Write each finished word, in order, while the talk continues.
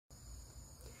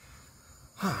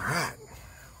Alright,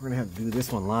 we're gonna have to do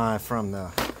this one live from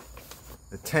the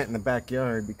tent in the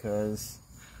backyard because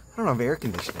I don't have air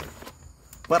conditioning.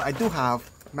 But I do have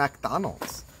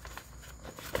McDonald's.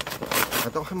 I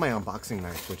don't have my unboxing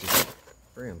knife, which is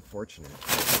very unfortunate.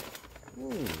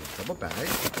 Ooh, double bag.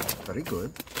 Very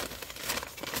good.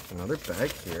 Another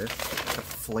bag here. A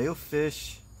filet of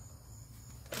fish.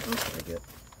 What else did I get?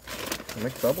 A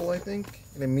McDouble, I think,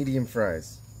 and a medium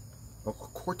fries. Oh, a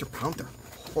quarter pounder.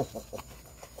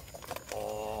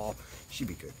 Oh, she'd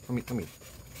be good. Let me.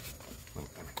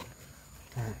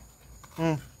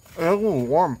 It's a little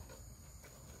warm.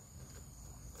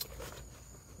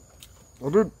 I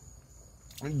did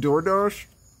DoorDash,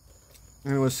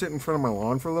 and it was sitting in front of my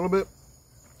lawn for a little bit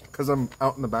because I'm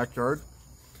out in the backyard.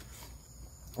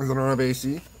 I don't have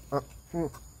AC.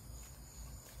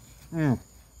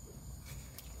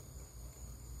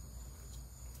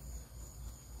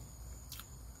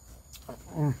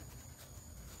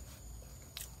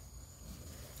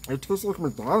 It tastes like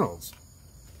McDonald's.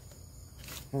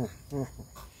 I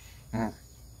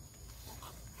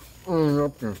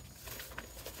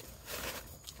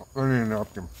need a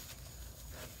napkin.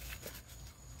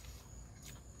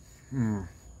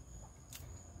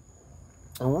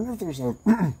 I wonder if there's a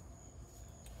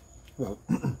well,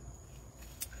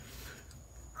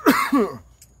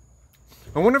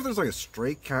 I wonder if there's like a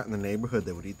stray cat in the neighborhood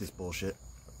that would eat this bullshit.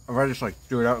 If I just like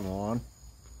threw it out in the lawn.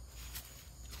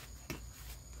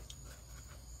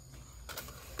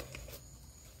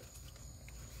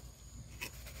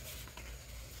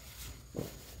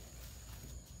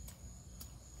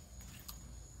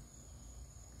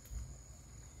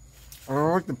 I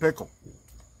don't like the pickle.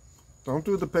 Don't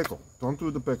do the pickle. Don't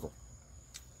do the pickle.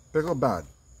 Pickle bad.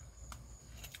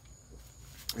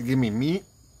 And give me meat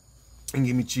and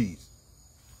give me cheese.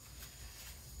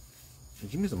 And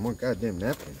give me some more goddamn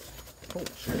napkins. Holy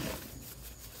shit.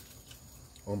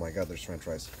 Oh my god, there's french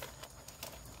fries.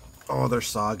 Oh, they're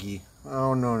soggy.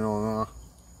 Oh, no.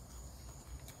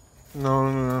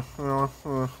 No.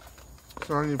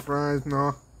 Soggy fries,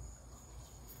 no.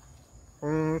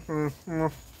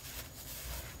 No.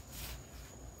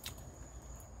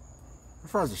 The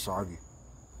fries are soggy.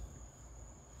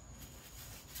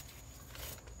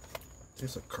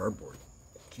 Tastes like cardboard.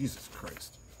 Jesus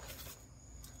Christ.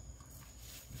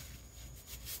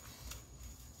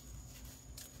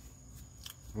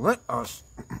 Let us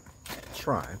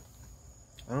try.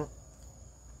 I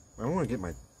don't want to get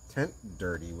my tent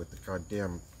dirty with the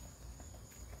goddamn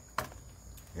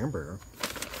hamburger.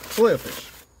 Filet of fish.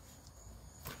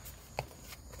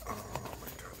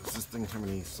 Does this thing have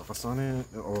any sauce on it?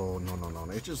 Oh, no.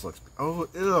 It just looks... Oh,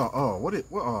 ew. Oh, what it...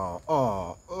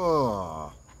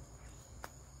 Oh.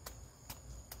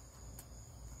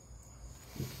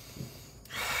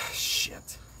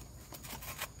 Shit.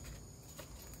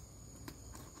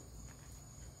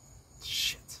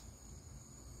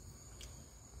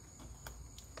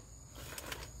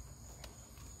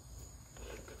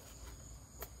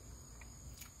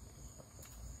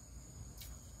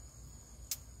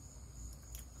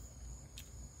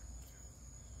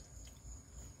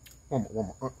 One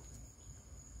more.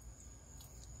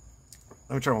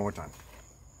 Let me try one more time.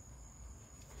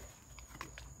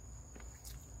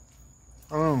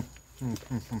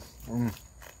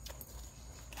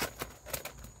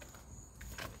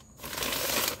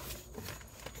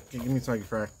 Give me soggy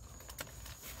fry.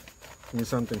 Give me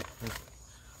something.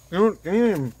 Give me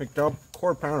McDouble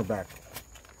quarter pounder back.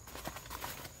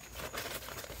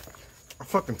 I'll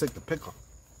fucking take the pickle.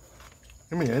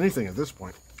 Give me anything at this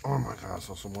point. Oh my god,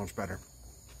 it's so much better.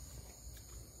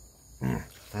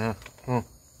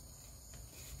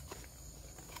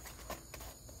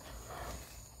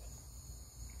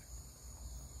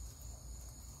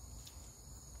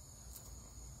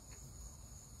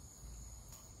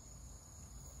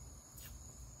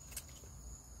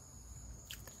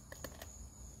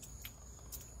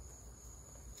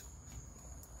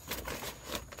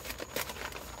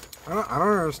 I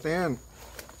don't understand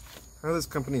how this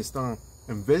company is still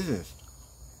in business.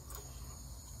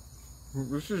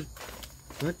 This is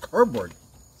cardboard.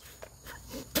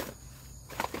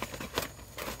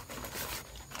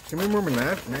 Give me more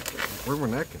napkins. Where are my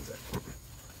napkins at?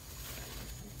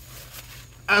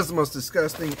 That's the most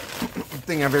disgusting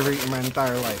thing I've ever eaten in my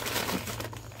entire life.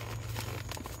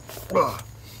 Ugh.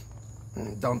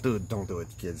 Don't do it,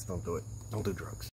 kids. Don't do it. Don't do drugs.